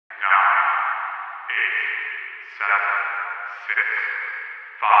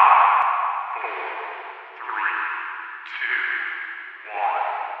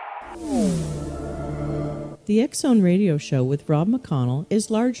The X Zone Radio Show with Rob McConnell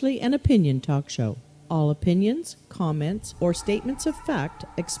is largely an opinion talk show. All opinions, comments, or statements of fact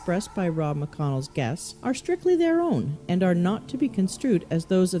expressed by Rob McConnell's guests are strictly their own and are not to be construed as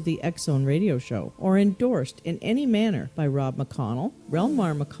those of the X Zone Radio Show or endorsed in any manner by Rob McConnell,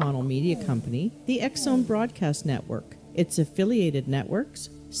 rel-mar McConnell Media Company, the X Zone Broadcast Network, its affiliated networks,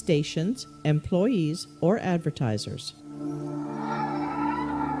 stations, employees, or advertisers.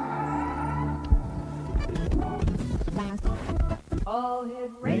 All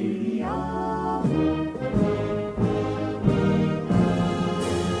Hit Radio.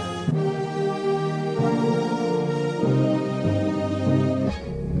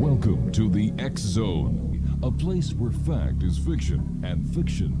 Welcome to the X Zone, a place where fact is fiction and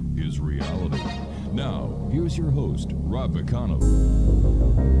fiction is reality. Now, here's your host, Rob McConnell.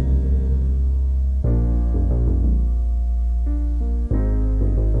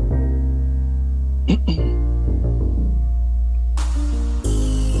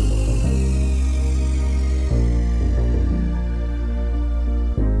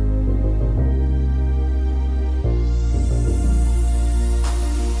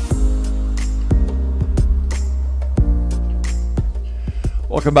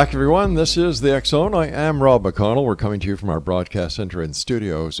 Welcome back, everyone. This is the X Zone. I am Rob McConnell. We're coming to you from our broadcast center and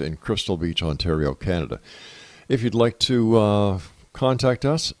studios in Crystal Beach, Ontario, Canada. If you'd like to contact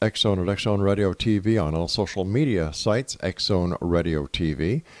us, X Zone at X Zone Radio TV on all social media sites, X Zone Radio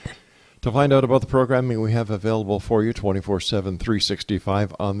TV. To find out about the programming we have available for you 24/7,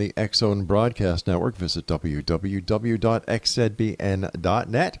 365 on the X Zone Broadcast Network, visit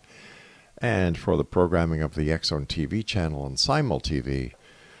www.xzbn.net. And for the programming of the X Zone TV channel and SimulTV,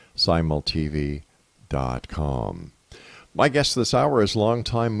 simultv.com. My guest this hour is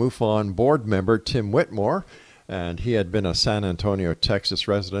longtime MUFON board member Tim Whitmore, and he had been a San Antonio, Texas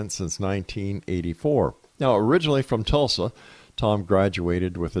resident since 1984. Now, originally from Tulsa, Tom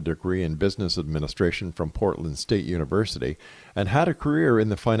graduated with a degree in business administration from Portland State University and had a career in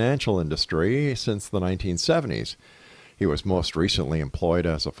the financial industry since the 1970s. He was most recently employed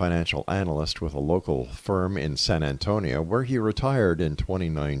as a financial analyst with a local firm in San Antonio, where he retired in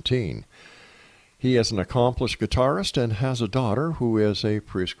 2019. He is an accomplished guitarist and has a daughter who is a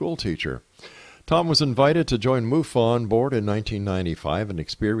preschool teacher. Tom was invited to join MUFON board in 1995 and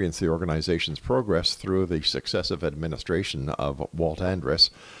experienced the organization's progress through the successive administration of Walt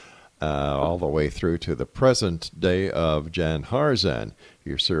Andrus, all the way through to the present day of Jan Harzan.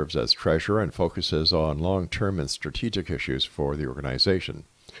 He serves as treasurer and focuses on long-term and strategic issues for the organization.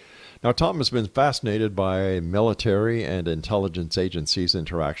 Now, Tom has been fascinated by military and intelligence agencies'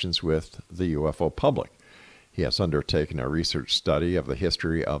 interactions with the UFO public. He has undertaken a research study of the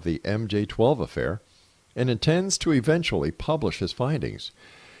history of the MJ-12 affair and intends to eventually publish his findings.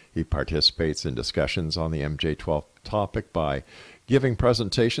 He participates in discussions on the MJ-12 topic by giving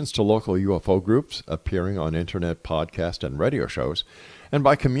presentations to local UFO groups, appearing on internet, podcast, and radio shows, and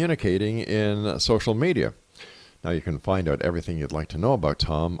by communicating in social media. Now, you can find out everything you'd like to know about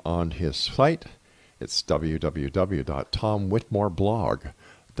Tom on his site. It's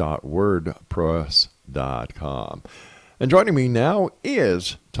www.tomwhitmoreblog.wordpress.com. And joining me now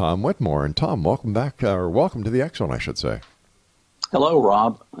is Tom Whitmore. And Tom, welcome back, or welcome to the X Zone, I should say. Hello,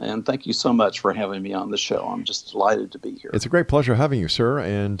 Rob, and thank you so much for having me on the show. I'm just delighted to be here. It's a great pleasure having you, sir.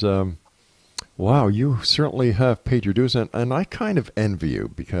 And wow, you certainly have paid your dues, and I kind of envy you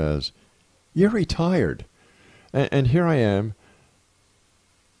because you're retired. And here I am,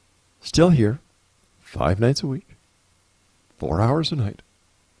 still here, 5 nights a week, 4 hours a night.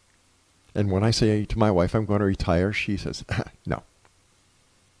 And when I say to my wife I'm going to retire, she says, no.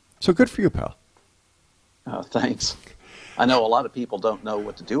 So good for you, pal. Thanks. I know a lot of people don't know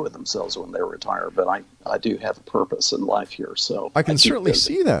what to do with themselves when they retire, but I do have a purpose in life here. So I can certainly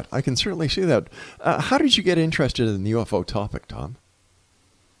see that. I can certainly see that. How did you get interested in the UFO topic, Tom?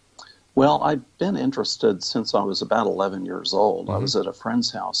 Well, I've been interested since I was about 11 years old. Mm-hmm. I was at a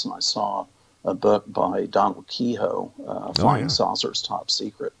friend's house and I saw a book by Donald Kehoe, Flying Saucers Top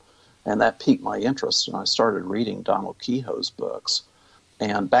Secret. And that piqued my interest, and I started reading Donald Kehoe's books.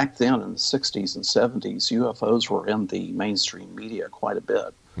 And back then, in the 60s and 70s, UFOs were in the mainstream media quite a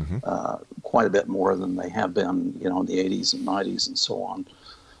bit, quite a bit more than they have been, in the 80s and 90s and so on.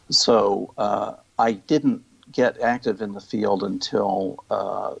 So I didn't get active in the field until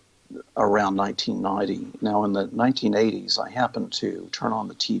around 1990. Now, in the 1980s, I happened to turn on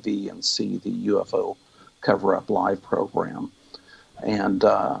the TV and see the UFO Cover-Up Live program. And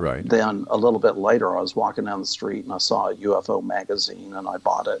Right. then a little bit later, I was walking down the street and I saw a UFO magazine, and I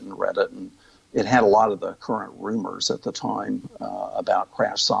bought it and read it. And it had a lot of the current rumors at the time about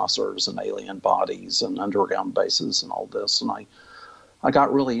crash saucers and alien bodies and underground bases and all this. And I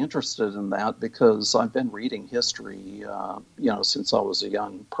got really interested in that because I've been reading history, since I was a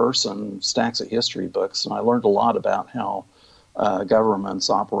young person, stacks of history books, and I learned a lot about how governments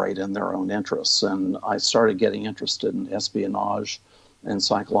operate in their own interests. And I started getting interested in espionage and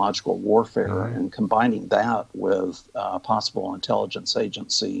psychological warfare, and combining that with possible intelligence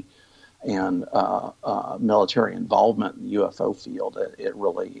agency and military involvement in the UFO field.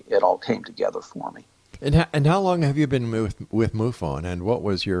 It all came together for me. And how long have you been with MUFON, and what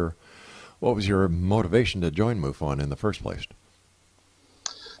was your motivation to join MUFON in the first place?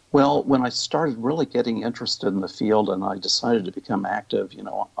 Well, when I started really getting interested in the field and I decided to become active,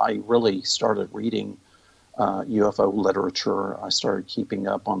 I really started reading UFO literature. I started keeping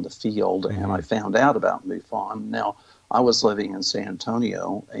up on the field, and I found out about MUFON. Now, I was living in San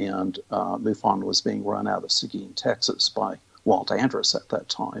Antonio, and MUFON was being run out of Seguin, Texas by Walt Andrus at that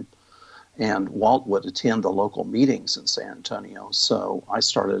time. And Walt would attend the local meetings in San Antonio, so I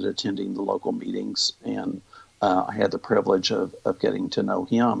started attending the local meetings, and I had the privilege of getting to know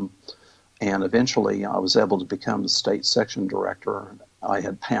him. And eventually I was able to become the state section director. I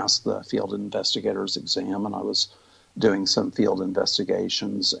had passed the field investigators exam, and I was doing some field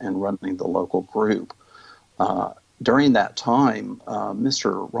investigations and running the local group. During that time,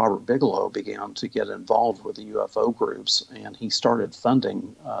 Mr. Robert Bigelow began to get involved with the UFO groups, and he started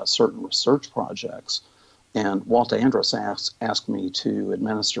funding certain research projects. And Walt Andrus asked me to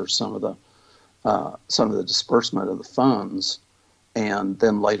administer some of the disbursement of the funds, and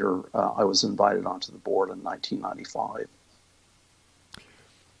then later I was invited onto the board in 1995.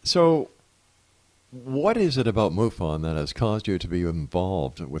 So, what is it about MUFON that has caused you to be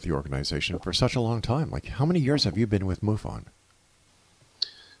involved with the organization for such a long time? Like, how many years have you been with MUFON?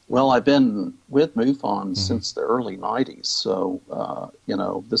 Well, I've been with MUFON since the early 90s. So,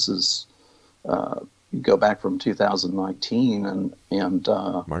 this is, you go back from 2019 and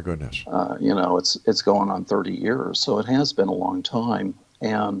my goodness. It's going on 30 years. So it has been a long time.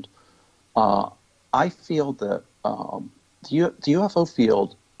 And I feel that the UFO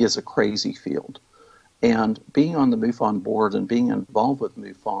field is a crazy field. And being on the MUFON board and being involved with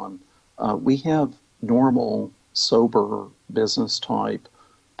MUFON, we have normal, sober, business type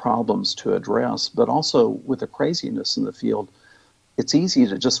problems to address, but also with the craziness in the field, it's easy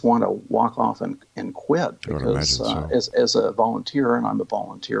to just want to walk off and quit because as a volunteer, and I'm a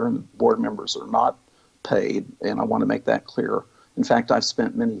volunteer, and the board members are not paid, and I want to make that clear. In fact, I've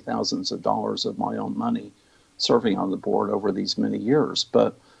spent many thousands of dollars of my own money serving on the board over these many years,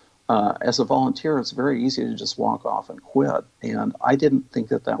 but as a volunteer, it's very easy to just walk off and quit. And I didn't think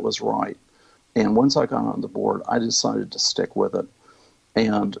that was right. And once I got on the board, I decided to stick with it.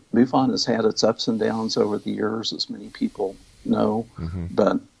 And MUFON has had its ups and downs over the years, as many people know.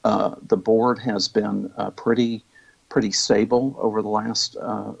 But the board has been pretty stable over the last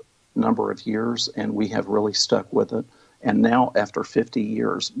number of years, and we have really stuck with it. And now, after 50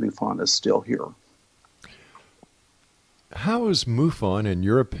 years, MUFON is still here. How is MUFON, in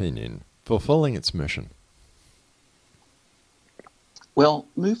your opinion, fulfilling its mission? Well,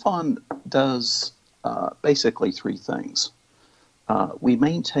 MUFON does basically three things. We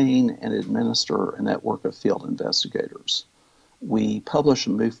maintain and administer a network of field investigators. We publish a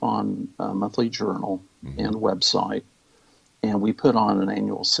MUFON monthly journal and website, and we put on an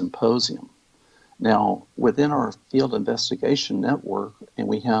annual symposium. Now, within our field investigation network, and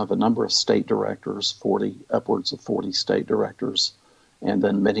we have a number of state directors, upwards of 40 state directors, and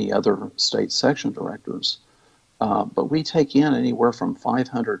then many other state section directors. But we take in anywhere from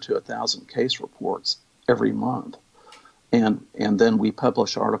 500 to 1,000 case reports every month. And then we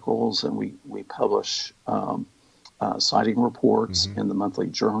publish articles, and we publish sighting reports in the monthly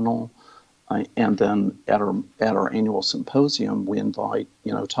journal. And then at our annual symposium, we invite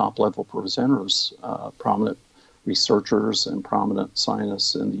top-level presenters, prominent researchers and prominent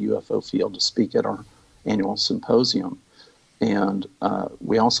scientists in the UFO field to speak at our annual symposium. And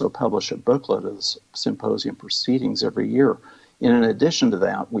we also publish a booklet of the symposium proceedings every year. And in addition to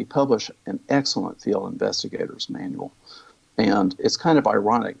that, we publish an excellent field investigators manual. And it's kind of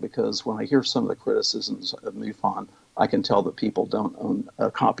ironic because when I hear some of the criticisms of MUFON, I can tell that people don't own a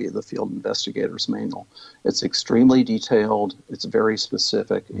copy of the Field Investigators Manual. It's extremely detailed, it's very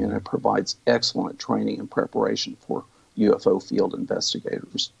specific, and it provides excellent training and preparation for UFO field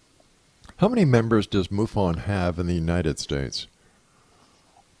investigators. How many members does MUFON have in the United States?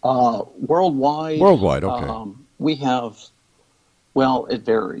 Worldwide. Worldwide, okay. We have Well, it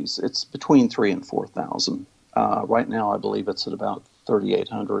varies. It's between 3,000 and 4,000. Right now, I believe it's at about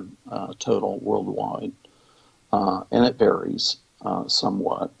 3,800 total worldwide, and it varies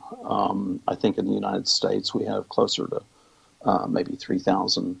somewhat. I think in the United States we have closer to maybe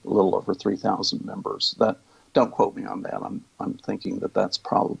 3,000, a little over 3,000 members. That, don't quote me on that. I'm thinking that that's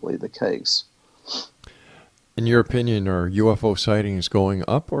probably the case. In your opinion, are UFO sightings going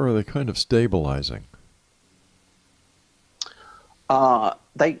up, or are they kind of stabilizing?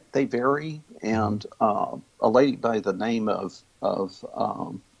 They vary, and a lady by the name of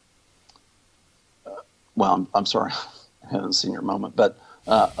well, I'm sorry, I haven't seen your moment, but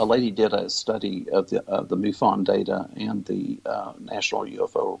a lady did a study of the MUFON data and the National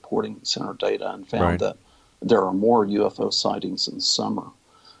UFO Reporting Center data, and found that there are more UFO sightings in summer.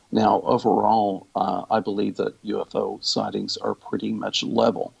 Now, overall, I believe that UFO sightings are pretty much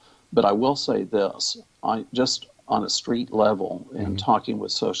level, but I will say this: I just on a street level and talking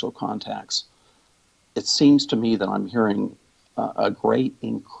with social contacts, it seems to me that I'm hearing a great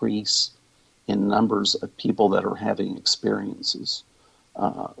increase in numbers of people that are having experiences,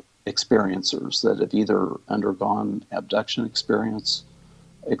 experiencers that have either undergone abduction experiences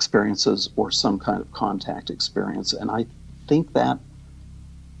or some kind of contact experience. And I think that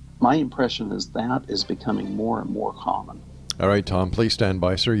my impression is that is becoming more and more common. All right, Tom, please stand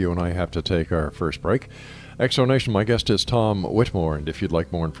by, sir. You and I have to take our first break. Exonation, my guest is Tom Whitmore, and if you'd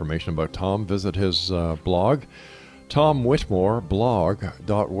like more information about Tom, visit his blog,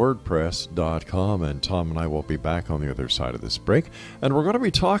 tomwhitmoreblog.wordpress.com, and Tom and I will be back on the other side of this break, and we're going to be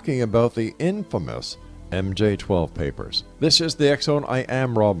talking about the infamous MJ-12 papers. This is the X-Zone. I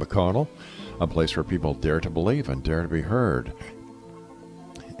am Rob McConnell, a place where people dare to believe and dare to be heard.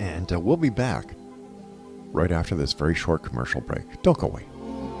 And we'll be back right after this very short commercial break. Don't go away.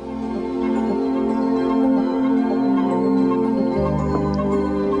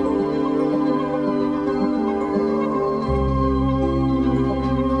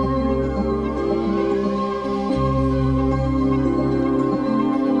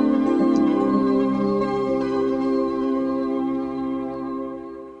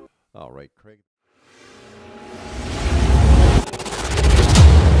 All right, Craig.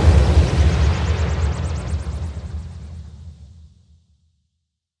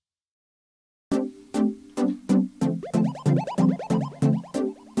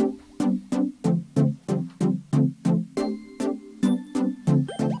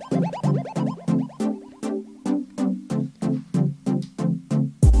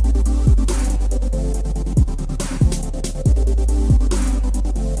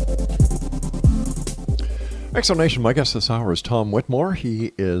 Exonation, my guest this hour is Tom Whitmore.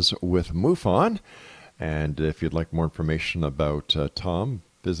 He is with MUFON. And if you'd like more information about Tom,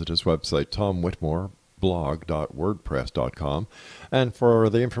 visit his website, tomwhitmoreblog.wordpress.com. And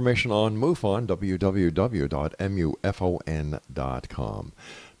for the information on MUFON, www.mufon.com.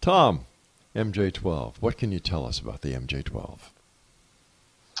 Tom, MJ-12, what can you tell us about the MJ-12?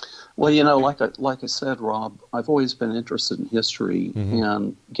 Well, you know, like I said, Rob, I've always been interested in history,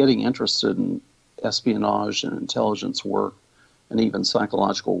 and getting interested in espionage and intelligence work and even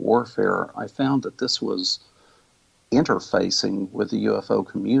psychological warfare, I found that this was interfacing with the UFO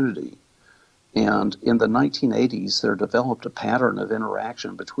community. And in the 1980s, there developed a pattern of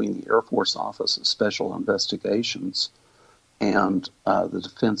interaction between the Air Force Office of Special Investigations and the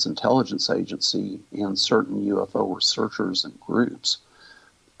Defense Intelligence Agency and certain UFO researchers and groups.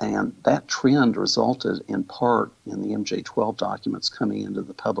 And that trend resulted in part in the MJ-12 documents coming into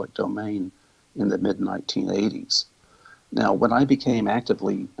the public domain in the mid-1980s. Now, when I became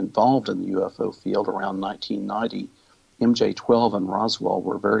actively involved in the UFO field around 1990, MJ-12 and Roswell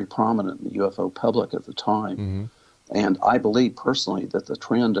were very prominent in the UFO public at the time. And I believe personally that the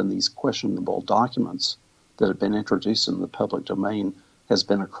trend in these questionable documents that have been introduced in the public domain has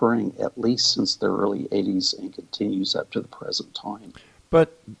been occurring at least since the early 80s and continues up to the present time.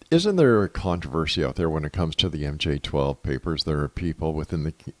 But isn't there a controversy out there when it comes to the MJ-12 papers? There are people within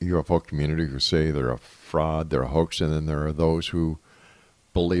the UFO community who say they're a fraud, they're a hoax, and then there are those who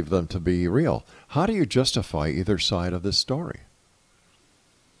believe them to be real. How do you justify either side of this story?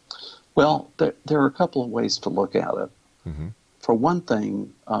 Well, there are a couple of ways to look at it. For one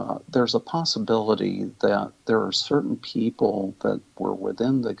thing, there's a possibility that there are certain people that were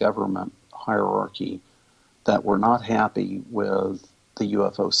within the government hierarchy that were not happy with the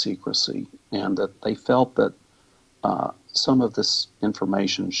UFO secrecy, and that they felt that some of this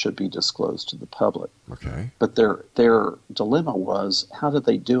information should be disclosed to the public. But their dilemma was, how did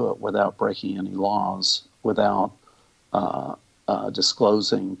they do it without breaking any laws, without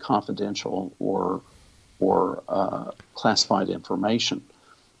disclosing confidential or or classified information.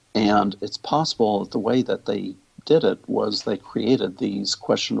 And it's possible that the way that they did it was they created these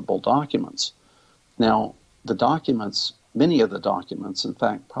questionable documents. Now, the documents, many of the documents, in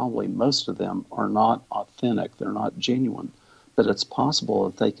fact, probably most of them, are not authentic. They're not genuine. But it's possible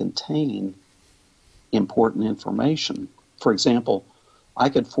that they contain important information. For example, I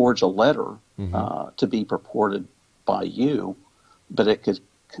could forge a letter to be purported by you, but it could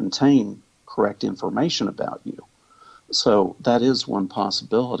contain correct information about you. So that is one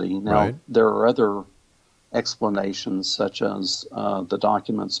possibility. Now, there are other explanations, such as the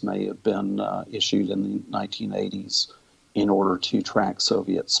documents may have been issued in the 1980s in order to track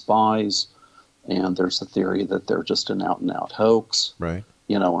Soviet spies, and there's a theory that they're just an out-and-out hoax,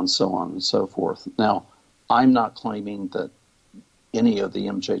 you know, and so on and so forth. Now, I'm not claiming that any of the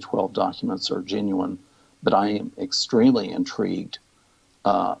MJ-12 documents are genuine, but I am extremely intrigued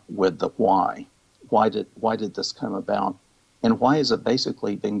with the why. Why did this come about? And why has it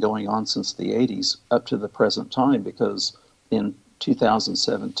basically been going on since the 80s up to the present time? Because in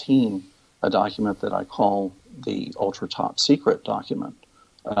 2017, a document that I call the ultra top secret document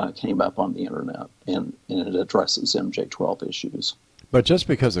came up on the internet, and it addresses MJ-12 issues. But just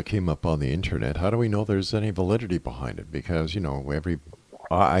because it came up on the internet, how do we know there's any validity behind it? Because, you know,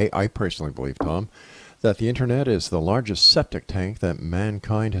 I personally believe, Tom, that the internet is the largest septic tank that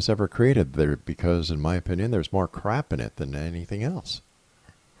mankind has ever created there, because, in my opinion, there's more crap in it than anything else.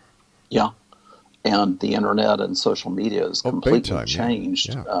 Yeah. And the internet and social media has completely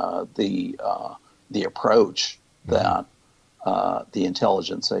changed the approach that the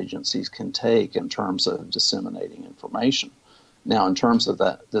intelligence agencies can take in terms of disseminating information. Now, in terms of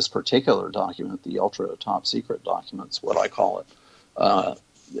this particular document, the ultra top secret documents, what I call it,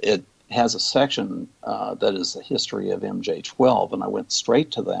 it has a section that is the history of MJ-12, and I went straight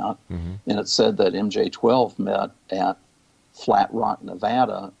to that, and it said that MJ-12 met at Flat Rock,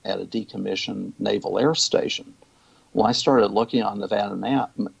 Nevada, at a decommissioned naval air station. Well, I started looking on Nevada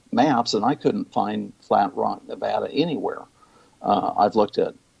maps, and I couldn't find Flat Rock, Nevada anywhere. I've looked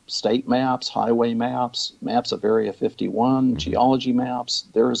at state maps, highway maps, maps of Area 51, geology maps.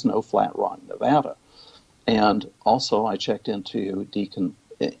 There is no Flat Rock, Nevada. And also I checked into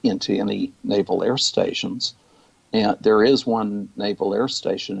any naval air stations. And there is one naval air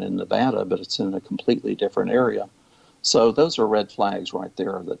station in Nevada, but it's in a completely different area. So those are red flags right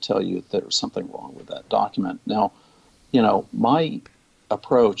there that tell you that there's something wrong with that document. Now, you know, my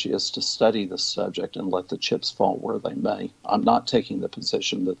approach is to study the subject and let the chips fall where they may. I'm not taking the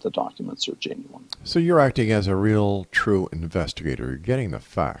position that the documents are genuine. So you're acting as a real, true investigator. You're getting the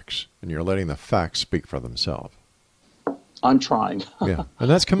facts, and you're letting the facts speak for themselves. I'm trying. Yeah, and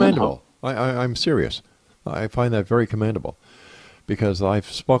that's commendable. I'm serious. I find that very commendable, because I've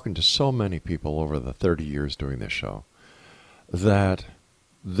spoken to so many people over the 30 years doing this show that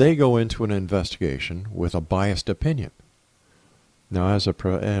they go into an investigation with a biased opinion. Now, as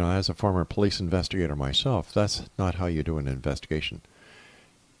a former police investigator myself, that's not how you do an investigation.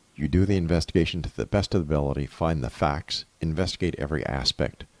 You do the investigation to the best of the ability, find the facts, investigate every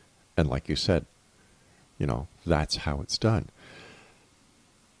aspect, and like you said, you know, that's how it's done.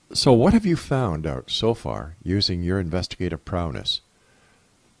 So what have you found out so far, using your investigative prowess,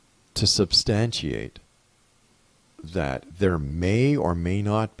 to substantiate that there may or may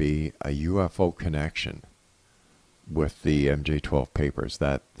not be a UFO connection with the MJ-12 papers,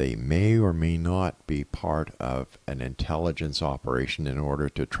 that they may or may not be part of an intelligence operation in order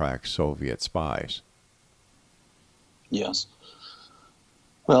to track Soviet spies? Yes.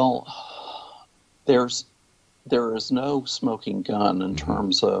 Well, there is no smoking gun in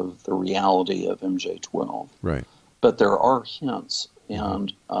terms of the reality of MJ-12. Right. But there are hints,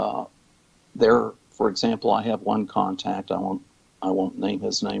 and for example, I have one contact. I won't name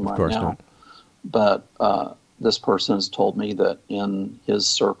his name right now. But this person has told me that in his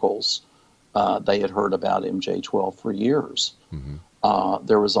circles, they had heard about MJ-12 for years.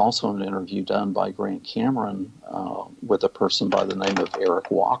 There was also an interview done by Grant Cameron with a person by the name of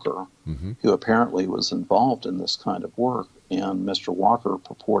Eric Walker, who apparently was involved in this kind of work. And Mr. Walker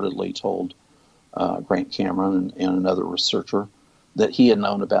purportedly told Grant Cameron and another researcher that he had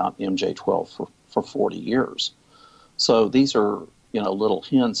known about MJ-12 for 40 years. So these are, you know, little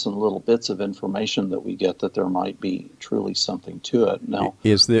hints and little bits of information that we get that there might be truly something to it. Now,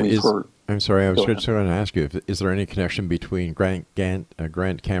 I'm sorry, I was just going to ask you, is there any connection between Grant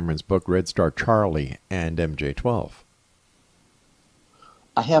Cameron's book, Red Star Charlie, and MJ-12?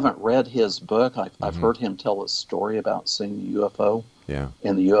 I haven't read his book. I've heard him tell a story about seeing the UFO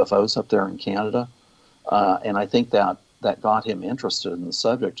and the UFOs up there in Canada. And I think that got him interested in the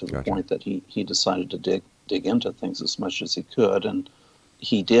subject to the point that he decided to dig into things as much as he could. And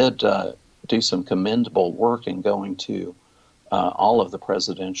he did do some commendable work in going to all of the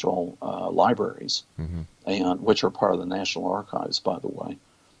presidential libraries, and which are part of the National Archives, by the way.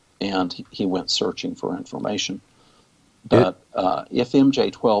 And he went searching for information. But if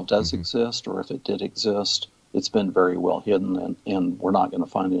MJ-12 does exist, or if it did exist, it's been very well hidden, and we're not going to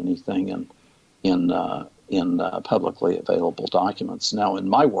find anything in publicly available documents. Now, in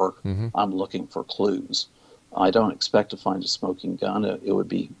my work, I'm looking for clues. I don't expect to find a smoking gun. It would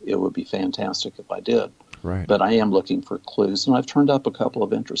be fantastic if I did. Right. But I am looking for clues, and I've turned up a couple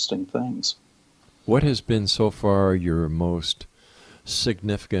of interesting things. What has been so far your most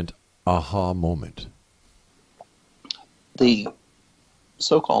significant aha moment? The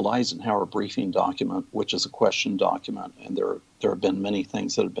so-called Eisenhower briefing document, which is a question document, and there have been many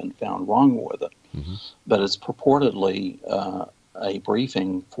things that have been found wrong with it, but it's purportedly a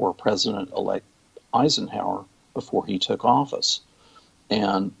briefing for President-elect Eisenhower before he took office.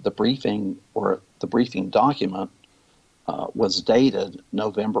 And the briefing document was dated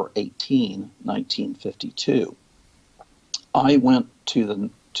November 18, 1952. I went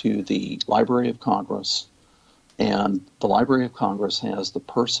to the Library of Congress, and the Library of Congress has the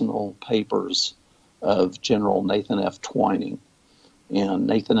personal papers of General Nathan F. Twining. And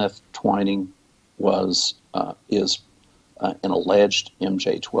Nathan F. Twining is an alleged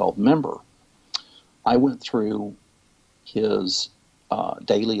MJ-12 member. I went through his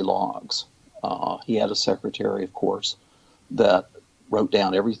daily logs. He had a secretary, of course, that wrote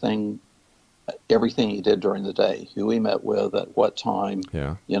down everything he did during the day, who he met with, at what time,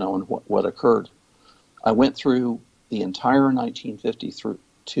 and what occurred. I went through the entire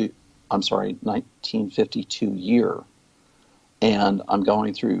 1952 year, and I'm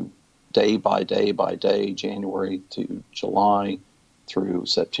going through day by day, January to July through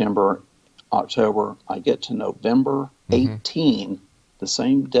September, October. I get to November 18, the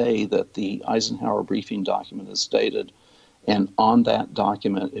same day that the Eisenhower briefing document is dated, and on that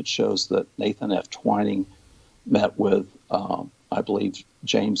document it shows that Nathan F. Twining met with, I believe,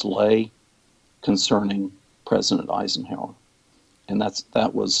 James Lay concerning President Eisenhower, and that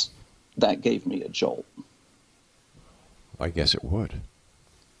gave me a jolt. I guess it would.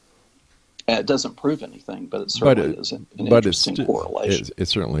 It doesn't prove anything, but it certainly is an interesting correlation. It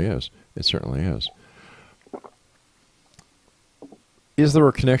certainly is. It certainly is. Is there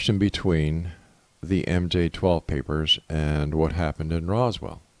a connection between the MJ-12 papers and what happened in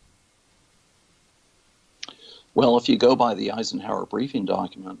Roswell? Well, if you go by the Eisenhower briefing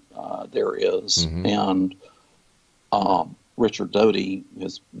document, there is. And Richard Doty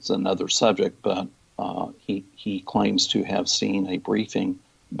is another subject, but he claims to have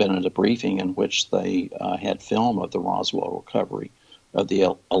been at a briefing in which they had film of the Roswell recovery, of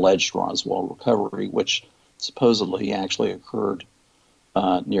the alleged Roswell recovery, which supposedly actually occurred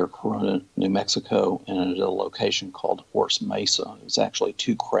near Corona, New Mexico, and at a location called Horse Mesa. It was actually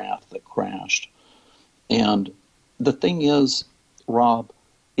two craft that crashed. And the thing is, Rob,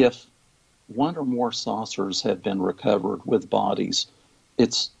 if one or more saucers have been recovered with bodies,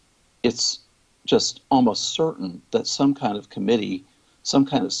 it's just almost certain that some kind of committee, some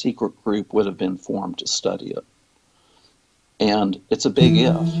kind of secret group would have been formed to study it. And it's a big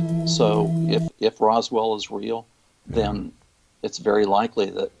if. So if Roswell is real, then it's very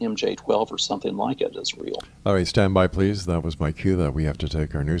likely that MJ-12 or something like it is real. All right, stand by, please. That was my cue that we have to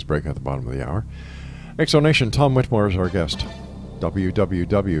take our news break at the bottom of the hour. Exonation, Tom Whitmore is our guest.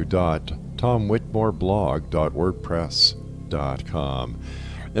 www.tomwhitmoreblog.wordpress.com.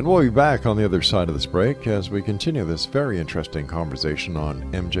 And we'll be back on the other side of this break as we continue this very interesting conversation on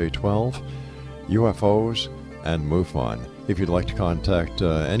MJ-12, UFOs, and MUFON. If you'd like to contact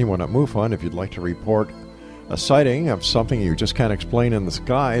anyone at MUFON, if you'd like to report a sighting of something you just can't explain in the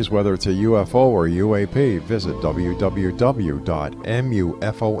skies, whether it's a UFO or UAP, visit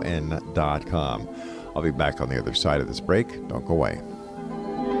www.mufon.com. I'll be back on the other side of this break. Don't go away.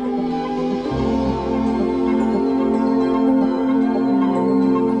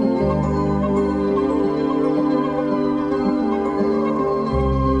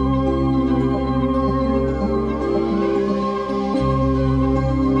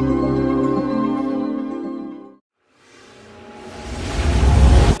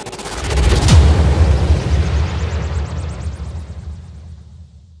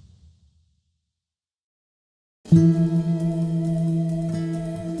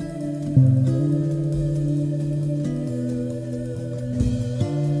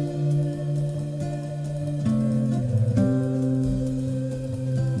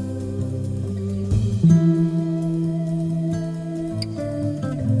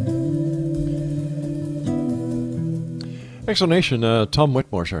 Explanation, Tom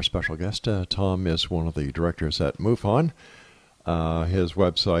Whitmore is our special guest. Tom is one of the directors at MUFON. His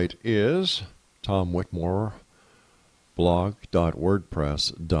website is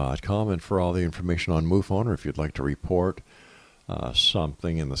tomwhitmoreblog.wordpress.com. And for all the information on MUFON, or if you'd like to report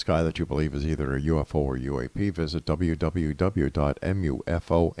something in the sky that you believe is either a UFO or UAP, visit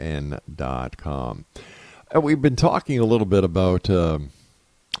www.mufon.com. We've been talking a little bit about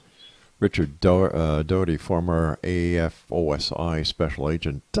Richard Doty, former AFOSI special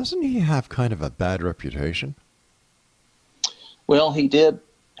agent. Doesn't he have kind of a bad reputation? Well, he did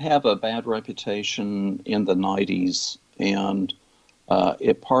have a bad reputation in the 90s, and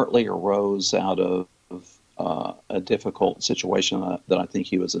it partly arose out of a difficult situation that I think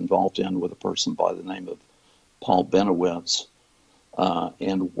he was involved in with a person by the name of Paul Benowitz,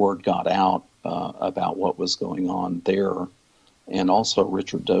 and word got out about what was going on there. And also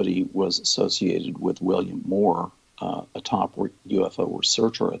Richard Doty was associated with William Moore, a top UFO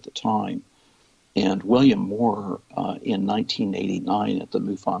researcher at the time. And William Moore, in 1989 at the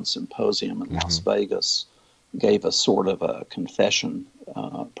MUFON Symposium in Las Vegas, gave a sort of a confession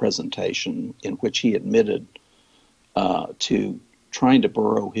presentation in which he admitted to trying to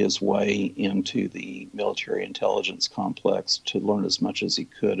burrow his way into the military intelligence complex to learn as much as he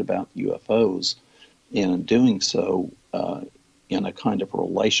could about UFOs. And in doing so, in a kind of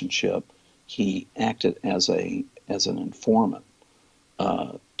relationship, he acted as an informant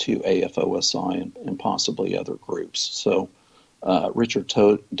to AFOSI and possibly other groups. So Richard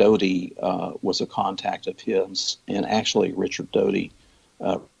Doty was a contact of his, and actually Richard Doty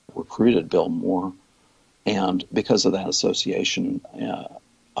recruited Bill Moore, and because of that association,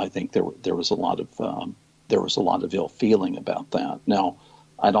 I think there was a lot of ill feeling about that. Now,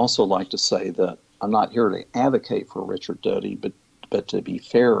 I'd also like to say that I'm not here to advocate for Richard Doty, but to be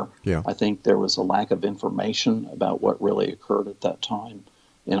fair, I think there was a lack of information about what really occurred at that time.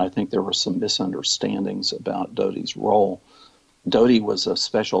 And I think there were some misunderstandings about Doty's role. Doty was a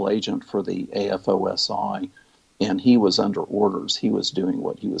special agent for the AFOSI, and he was under orders. He was doing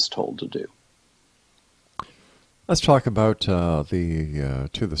what he was told to do. Let's talk about the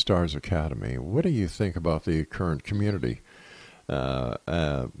To the Stars Academy. What do you think about the current community,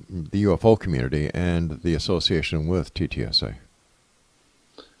 the UFO community, and the association with TTSA?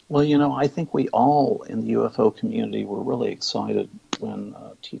 Well, I think we all in the UFO community were really excited when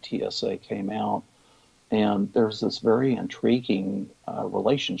TTSA came out. And there's this very intriguing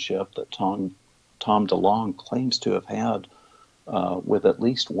relationship that Tom DeLonge claims to have had with at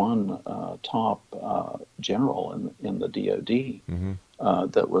least one top general in the DOD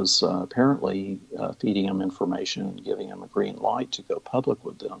that was apparently feeding him information and giving him a green light to go public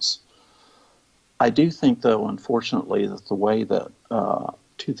with this. I do think, though, unfortunately, that the way that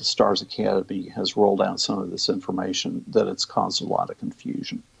To the Stars Academy has rolled out some of this information, that it's caused a lot of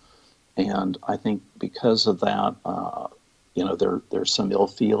confusion. And I think because of that, there's some ill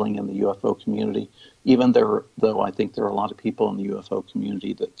feeling in the UFO community. Even though I think there are a lot of people in the UFO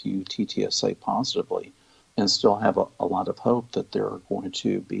community that view TTSA positively and still have a lot of hope that they're going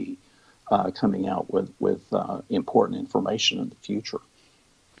to be coming out with important information in the future.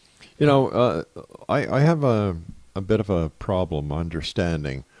 I have a bit of a problem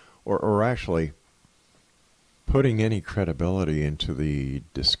understanding or actually putting any credibility into the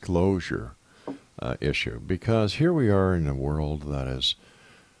disclosure issue, because here we are in a world that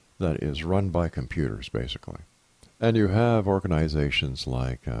is run by computers, basically. And you have organizations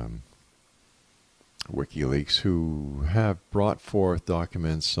like WikiLeaks who have brought forth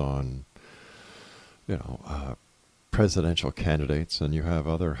documents on, presidential candidates, and you have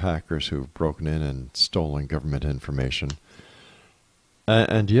other hackers who've broken in and stolen government information.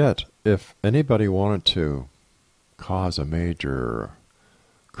 And yet, if anybody wanted to cause a major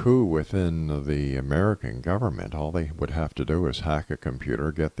coup within the American government, all they would have to do is hack a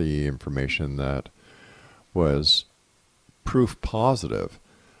computer, get the information that was proof positive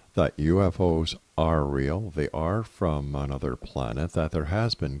that UFOs are real, they are from another planet, that there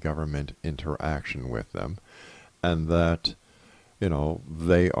has been government interaction with them, and that,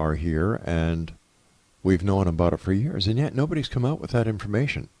 they are here, and we've known about it for years, and yet nobody's come out with that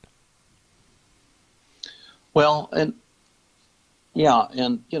information. Well, and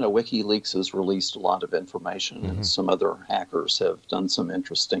WikiLeaks has released a lot of information, and some other hackers have done some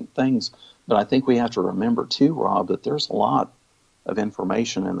interesting things. But I think we have to remember, too, Rob, that there's a lot of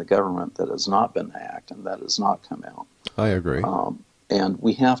information in the government that has not been hacked and that has not come out. I agree. And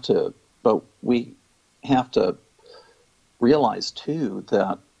we have to realize, too,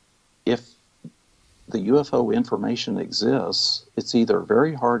 that if the UFO information exists, it's either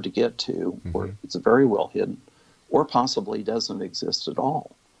very hard to get to, or it's very well hidden, or possibly doesn't exist at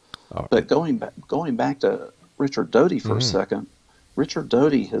all. Oh. But going back to Richard Doty for a second, Richard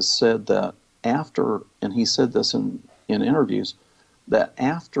Doty has said that after, and he said this in interviews, that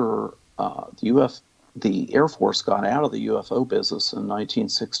after the Air Force got out of the UFO business in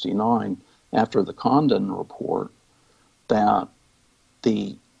 1969, after the Condon report, that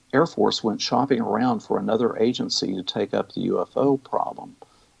the Air Force went shopping around for another agency to take up the UFO problem,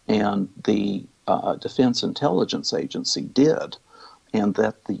 and the Defense Intelligence Agency did, and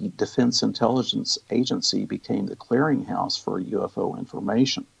that the Defense Intelligence Agency became the clearinghouse for UFO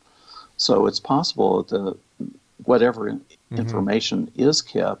information. So it's possible that whatever information is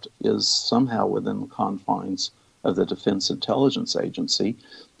kept is somehow within the confines of the Defense Intelligence Agency.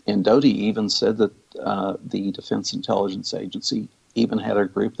 And Doty even said that the Defense Intelligence Agency even had a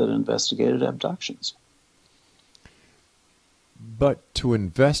group that investigated abductions. But to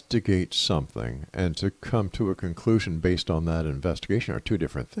investigate something and to come to a conclusion based on that investigation are two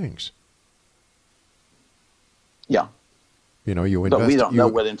different things. Yeah. You know, but we don't know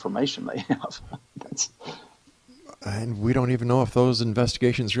what information they have. And we don't even know if those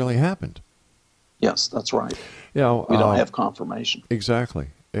investigations really happened. Yes, that's right. You know, we don't have confirmation. Exactly.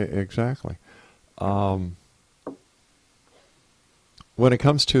 Exactly. When it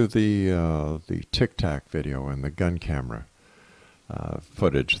comes to the Tic Tac video and the gun camera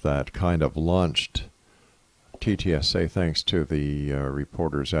footage that kind of launched TTSA, thanks to the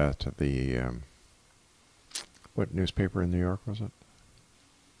reporters at the what newspaper in New York was it?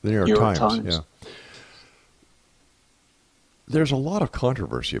 The New York Times. Yeah. There's a lot of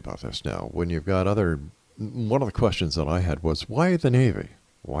controversy about this now. When you've got one of the questions that I had was, why the Navy?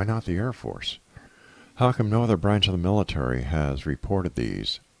 Why not the Air Force? How come no other branch of the military has reported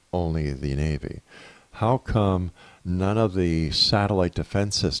these, only the Navy? How come none of the satellite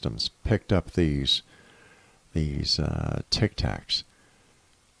defense systems picked up these Tic Tacs?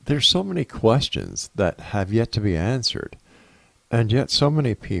 There's so many questions that have yet to be answered, and yet so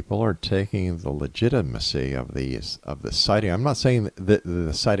many people are taking the legitimacy of the sighting. I'm not saying that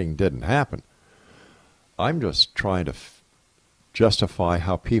the sighting didn't happen. I'm just trying to justify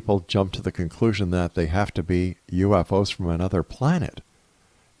how people jump to the conclusion that they have to be UFOs from another planet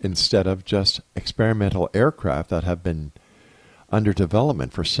instead of just experimental aircraft that have been under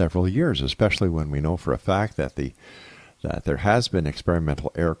development for several years, especially when we know for a fact that there has been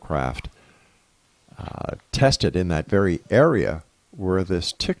experimental aircraft tested in that very area where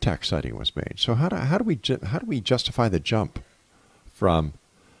this Tic Tac sighting was made. So how do we justify the jump from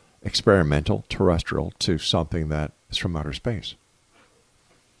experimental terrestrial to something that is from outer space?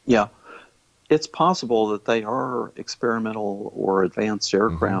 Yeah, it's possible that they are experimental or advanced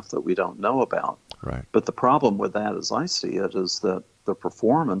aircraft that we don't know about. Right. But the problem with that, as I see it, is that the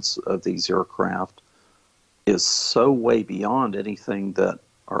performance of these aircraft is so way beyond anything that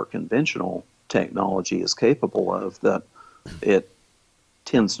our conventional technology is capable of that it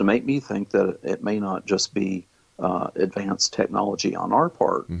tends to make me think that it may not just be advanced technology on our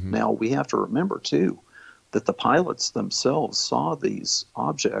part. Now, we have to remember, too, that the pilots themselves saw these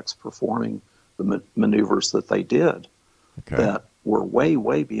objects performing the maneuvers that they did that were way,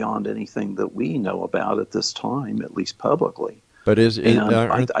 way beyond anything that we know about at this time, at least publicly. But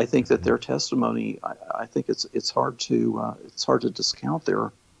I think that their testimony, I think it's hard to discount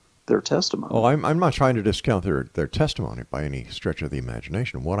their testimony. Oh, I'm not trying to discount their testimony by any stretch of the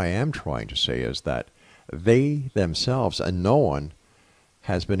imagination. What I am trying to say is that they themselves, and no one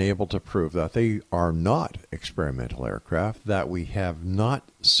has been able to prove that they are not experimental aircraft, that we have not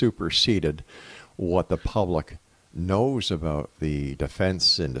superseded what the public knows about the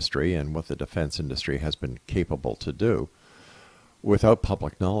defense industry and what the defense industry has been capable to do without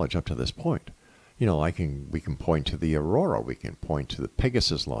public knowledge up to this point. You know, we can point to the Aurora, we can point to the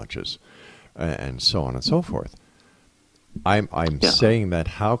Pegasus launches, and so on and so forth. I'm saying that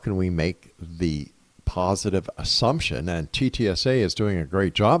how can we make the positive assumption, and TTSA is doing a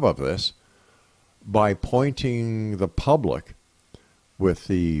great job of this, by pointing the public with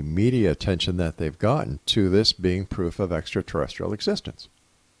the media attention that they've gotten to this being proof of extraterrestrial existence.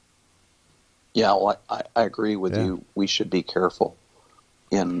 Yeah, well, I agree with you. We should be careful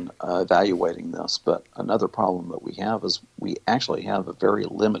in evaluating this, but another problem that we have is we actually have a very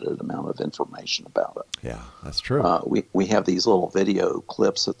limited amount of information about it. Yeah, that's true. We have these little video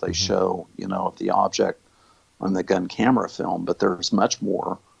clips that they show, of the object on the gun camera film, but there's much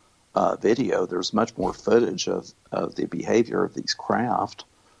more video. There's much more footage of the behavior of these craft,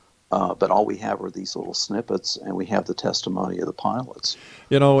 but all we have are these little snippets, and we have the testimony of the pilots.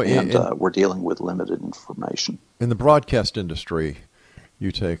 We're dealing with limited information. In the broadcast industry,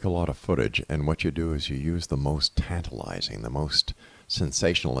 you take a lot of footage, and what you do is you use the most tantalizing, the most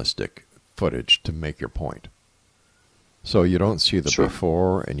sensationalistic footage to make your point. So you don't see the Sure.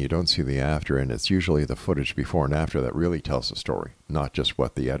 before and you don't see the after, and it's usually the footage before and after that really tells the story, not just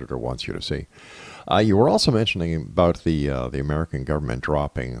what the editor wants you to see. You were also mentioning about the American government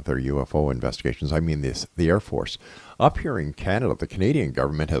dropping their UFO investigations. I mean, the Air Force. Up here in Canada, the Canadian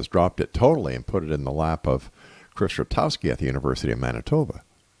government has dropped it totally and put it in the lap of Chris Rutowski at the University of Manitoba.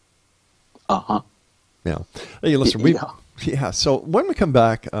 Uh-huh. Yeah. Hey, listen, so when we come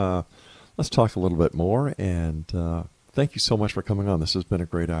back, let's talk a little bit more, and thank you so much for coming on. This has been a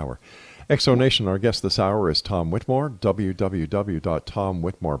great hour. Exonation, our guest this hour is Tom Whitmore,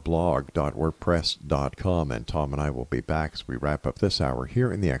 www.tomwhitmoreblog.wordpress.com, and Tom and I will be back as we wrap up this hour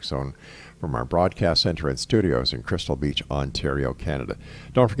here in the X Zone from our broadcast center and studios in Crystal Beach, Ontario, Canada.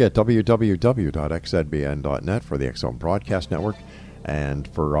 Don't forget www.xzbn.net for the X Zone Broadcast Network, and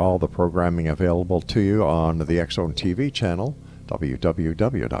for all the programming available to you on the X Zone TV channel,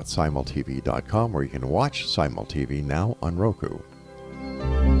 www.simultv.com, where you can watch SimulTV now on Roku.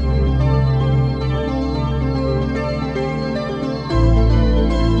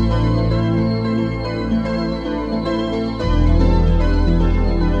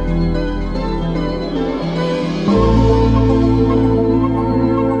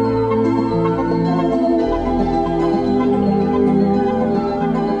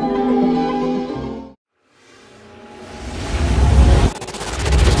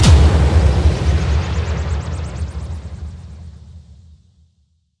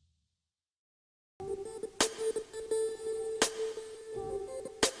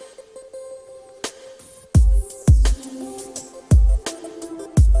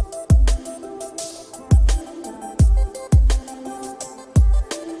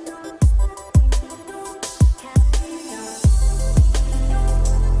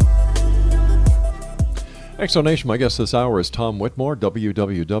 Exonation, my guest this hour is Tom Whitmore,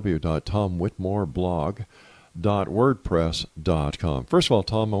 www.tomwhitmoreblog.wordpress.com. First of all,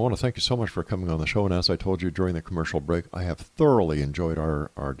 Tom, I want to thank you so much for coming on the show, and as I told you during the commercial break, I have thoroughly enjoyed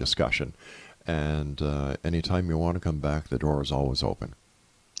our discussion, and anytime you want to come back, the door is always open.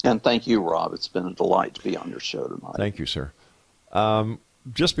 And thank you, Rob. It's been a delight to be on your show tonight. Thank you, sir.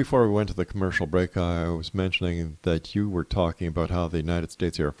 Just before we went to the commercial break, I was mentioning that you were talking about how the United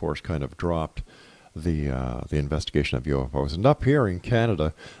States Air Force kind of dropped the investigation of UFOs. And up here in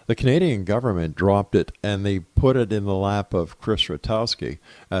Canada, the Canadian government dropped it, and they put it in the lap of Chris Rutowski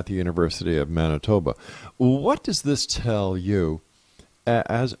at the University of Manitoba. What does this tell you,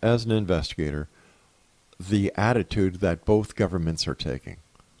 as an investigator, the attitude that both governments are taking?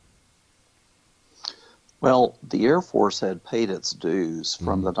 Well, the Air Force had paid its dues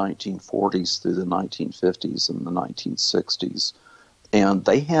from the 1940s through the 1950s and the 1960s. And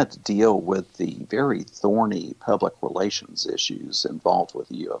they had to deal with the very thorny public relations issues involved with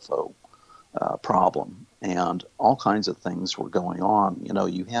the UFO problem, and all kinds of things were going on. You know,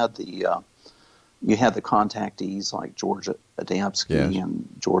 you had the contactees like George Adamski and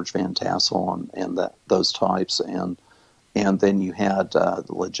George Van Tassel and those types, and then you had the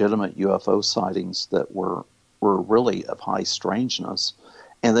legitimate UFO sightings that were really of high strangeness,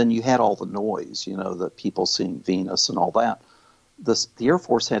 and then you had all the noise, you know, the people seeing Venus and all that. The Air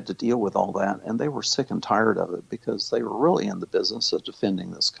Force had to deal with all that, and they were sick and tired of it because they were really in the business of defending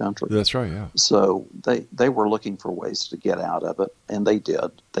this country. That's right, yeah. So they were looking for ways to get out of it, and they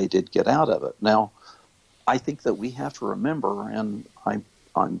did. They did get out of it. Now, I think that we have to remember, and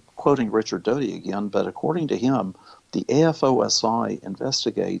I'm quoting Richard Doty again, but according to him, the AFOSI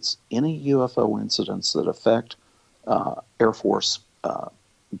investigates any UFO incidents that affect Air Force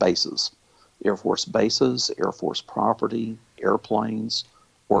bases. Air Force bases, Air Force property, airplanes,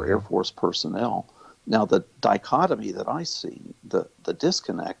 or Air Force personnel. Now, the dichotomy that I see, the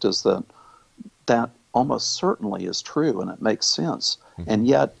disconnect, is that almost certainly is true, and it makes sense. And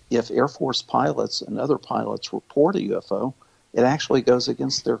yet, if Air Force pilots and other pilots report a UFO, it actually goes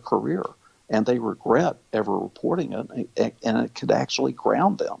against their career, and they regret ever reporting it, and it could actually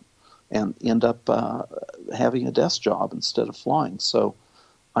ground them and end up having a desk job instead of flying. So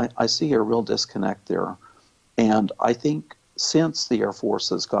I see a real disconnect there. And I think since the Air Force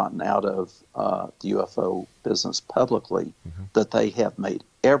has gotten out of the UFO business publicly, that they have made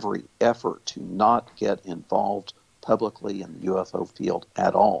every effort to not get involved publicly in the UFO field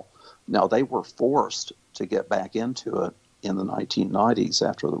at all. Now, they were forced to get back into it in the 1990s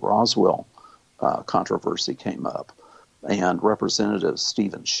after the Roswell controversy came up. And Representative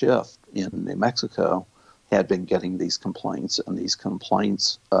Stephen Schiff in New Mexico had been getting these complaints, and these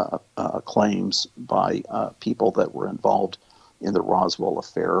complaints claims by people that were involved in the Roswell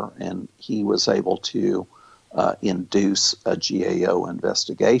affair, and he was able to induce a GAO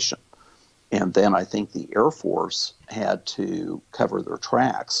investigation. And then I think the Air Force had to cover their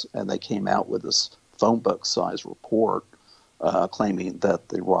tracks, and they came out with this phone book size report claiming that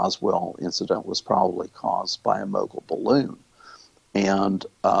the Roswell incident was probably caused by a mogul balloon. And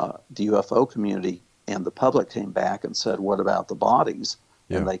the UFO community and the public came back and said, what about the bodies?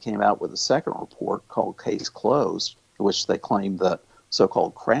 Yeah. And they came out with a second report called Case Closed, in which they claimed that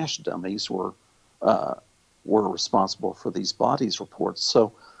so-called crash dummies were responsible for these bodies reports.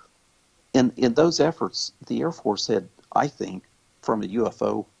 So in those efforts, the Air Force had, I think, from a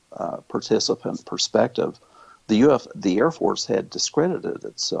UFO participant perspective, the Air Force had discredited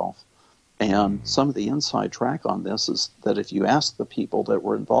itself. And some of the inside track on this is that if you ask the people that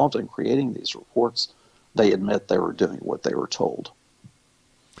were involved in creating these reports, they admit they were doing what they were told.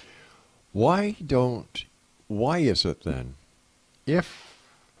 Why is it then, if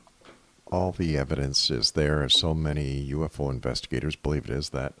all the evidence is there, as so many UFO investigators believe it is,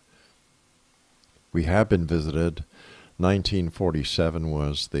 that we have been visited? 1947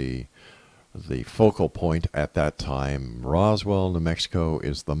 was the focal point at that time. Roswell, New Mexico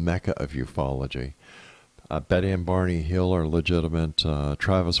is the mecca of ufology. Betty and Barney Hill are legitimate.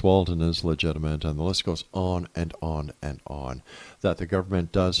 Travis Walton is legitimate. And the list goes on and on and on. That the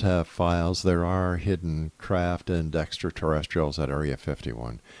government does have files. There are hidden craft and extraterrestrials at Area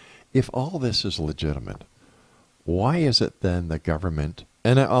 51. If all this is legitimate, why is it then the government,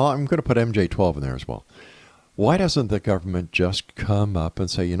 and I'm going to put MJ-12 in there as well, why doesn't the government just come up and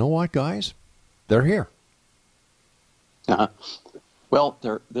say, you know what, guys? They're here. Well,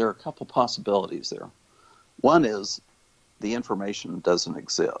 there are a couple possibilities there. One is the information doesn't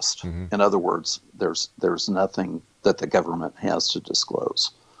exist. Mm-hmm. In other words, there's nothing that the government has to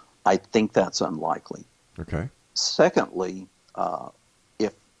disclose. I think that's unlikely. Okay. Secondly,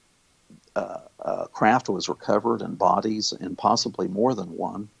 if craft was recovered and bodies, and possibly more than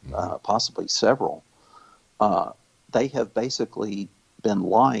one, possibly several, they have basically been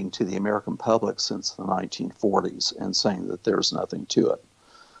lying to the American public since the 1940s and saying that there's nothing to it.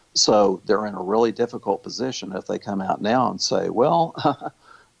 So they're in a really difficult position if they come out now and say, well,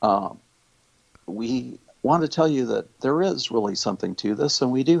 we want to tell you that there is really something to this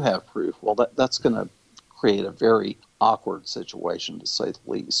and we do have proof. Well, that's going to create a very awkward situation, to say the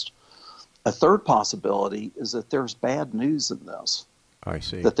least. A third possibility is that there's bad news in this. I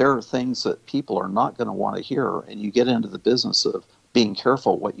see. That there are things that people are not going to want to hear, and you get into the business of being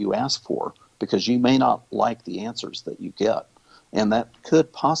careful what you ask for, because you may not like the answers that you get. And that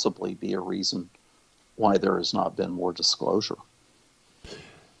could possibly be a reason why there has not been more disclosure.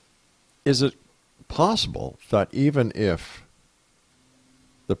 Is it possible that even if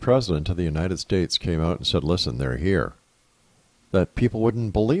the President of the United States came out and said, listen, they're here, that people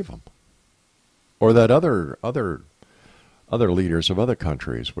wouldn't believe him? Or that other leaders of other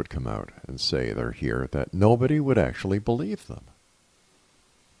countries would come out and say they're here, that nobody would actually believe them?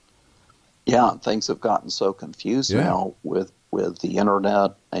 Yeah, things have gotten so confused now with the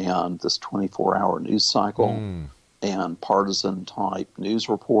internet and this 24-hour news cycle and partisan-type news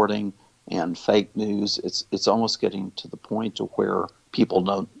reporting and fake news. It's almost getting to the point to where people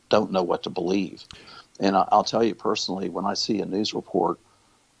don't know what to believe. And I'll tell you personally, when I see a news report,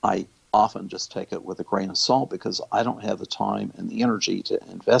 I often just take it with a grain of salt, because I don't have the time and the energy to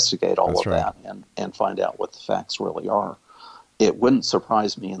investigate all of that and find out what the facts really are. It wouldn't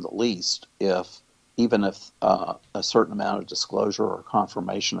surprise me in the least even if a certain amount of disclosure or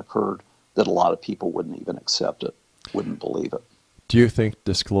confirmation occurred, that a lot of people wouldn't even accept it, wouldn't believe it. Do you think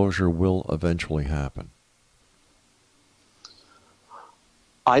disclosure will eventually happen?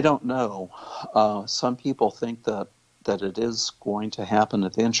 I don't know. Some people think that it is going to happen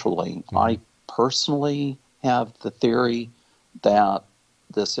eventually. Mm-hmm. I personally have the theory that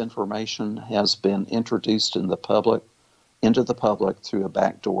this information has been introduced into the public through a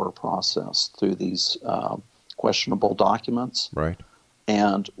backdoor process, through these questionable documents. Right.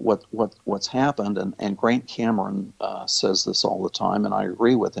 And what's happened, and Grant Cameron says this all the time, and I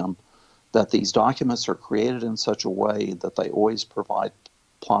agree with him, that these documents are created in such a way that they always provide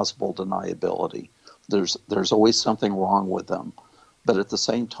plausible deniability. There's always something wrong with them. But at the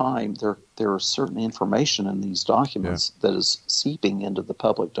same time, there is certain information in these documents that is seeping into the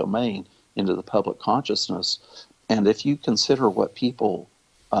public domain, into the public consciousness. And if you consider what people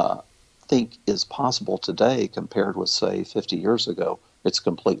think is possible today compared with, say, 50 years ago, it's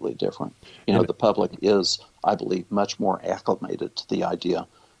completely different. The public is, I believe, much more acclimated to the idea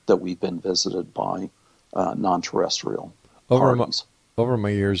that we've been visited by non-terrestrial parties. Over my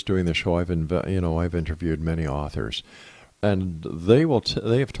years doing the show, I've interviewed many authors. And they will.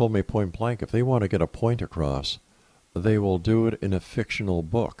 They have told me point blank, if they want to get a point across, they will do it in a fictional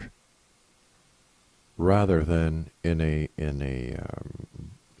book rather than in a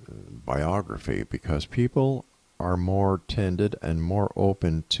biography, because people are more tended and more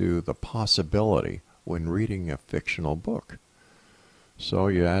open to the possibility when reading a fictional book. So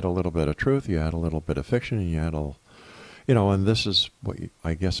you add a little bit of truth, you add a little bit of fiction, and you add a, and this is what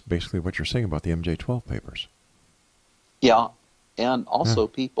I guess basically what you're saying about the MJ-12 papers. Yeah, and also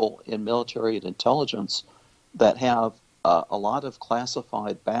people in military and intelligence that have a lot of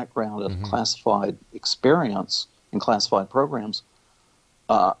classified background and classified experience in classified programs.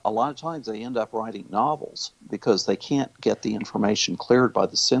 A lot of times they end up writing novels because they can't get the information cleared by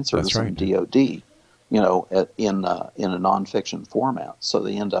the censors in DOD, in a nonfiction format. So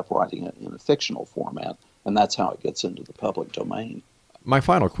they end up writing it in a fictional format, and that's how it gets into the public domain. My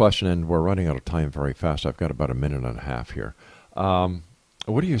final question, and we're running out of time very fast. I've got about a minute and a half here.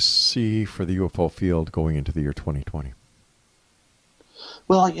 What do you see for the UFO field going into the year 2020?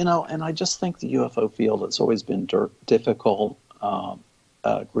 Well, and I just think the UFO field has always been difficult.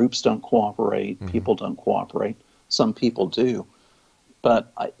 Groups don't cooperate. People don't cooperate. Some people do.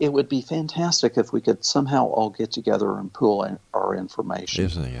 But it would be fantastic if we could somehow all get together and pool our information.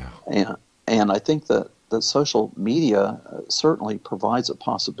 Isn't it? Yeah. And I think that the social media certainly provides a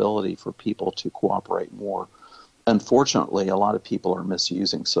possibility for people to cooperate more. Unfortunately, a lot of people are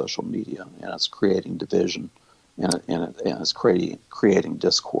misusing social media, and it's creating division, and it's creating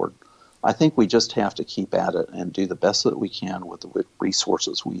discord. I think we just have to keep at it and do the best that we can with the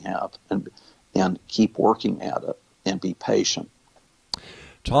resources we have, and keep working at it and be patient.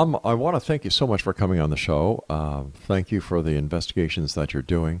 Tom, I want to thank you so much for coming on the show. Thank you for the investigations that you're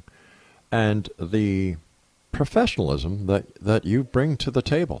doing and the professionalism that you bring to the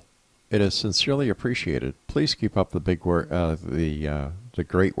table. It is sincerely appreciated. Please keep up the big work, the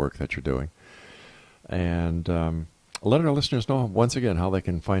great work that you're doing, and let our listeners know once again how they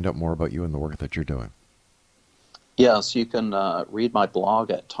can find out more about you and the work that you're doing. Yes, you can read my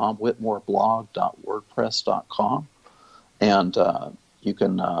blog at tomwhitmoreblog.wordpress.com, and you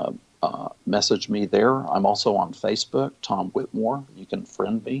can message me there. I'm also on Facebook, Tom Whitmore. You can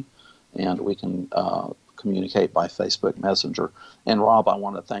friend me, and we can communicate by Facebook Messenger. And Rob, I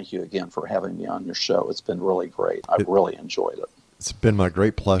want to thank you again for having me on your show. It's been really great. I've really enjoyed it. It's been my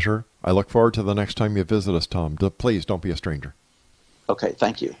great pleasure. I look forward to the next time you visit us, Tom. Please don't be a stranger. Okay,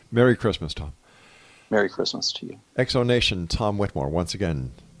 thank you. Merry Christmas, Tom. Merry Christmas to you. Exo Nation, Tom Whitmore. Once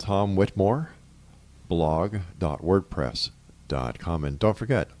again, Tom Whitmore, blog.wordpress.com. And don't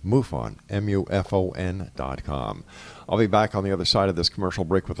forget, MUFON, MUFON.com. I'll be back on the other side of this commercial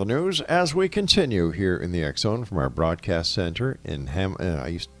break with the news as we continue here in the X Zone from our broadcast center in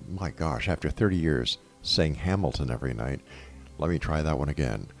after 30 years saying Hamilton every night, let me try that one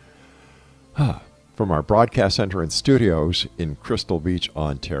again. From our broadcast center and studios in Crystal Beach,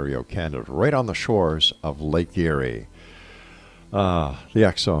 Ontario, Canada, right on the shores of Lake Erie. The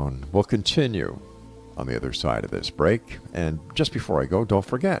X Zone will continue on the other side of this break. And just before I go, don't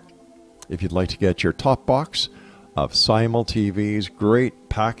forget, if you'd like to get your top box of Simul TV's great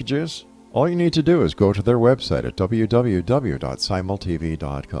packages, all you need to do is go to their website at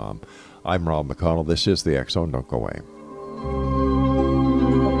www.simultv.com. I'm Rob McConnell. This is the X Zone. Don't go away.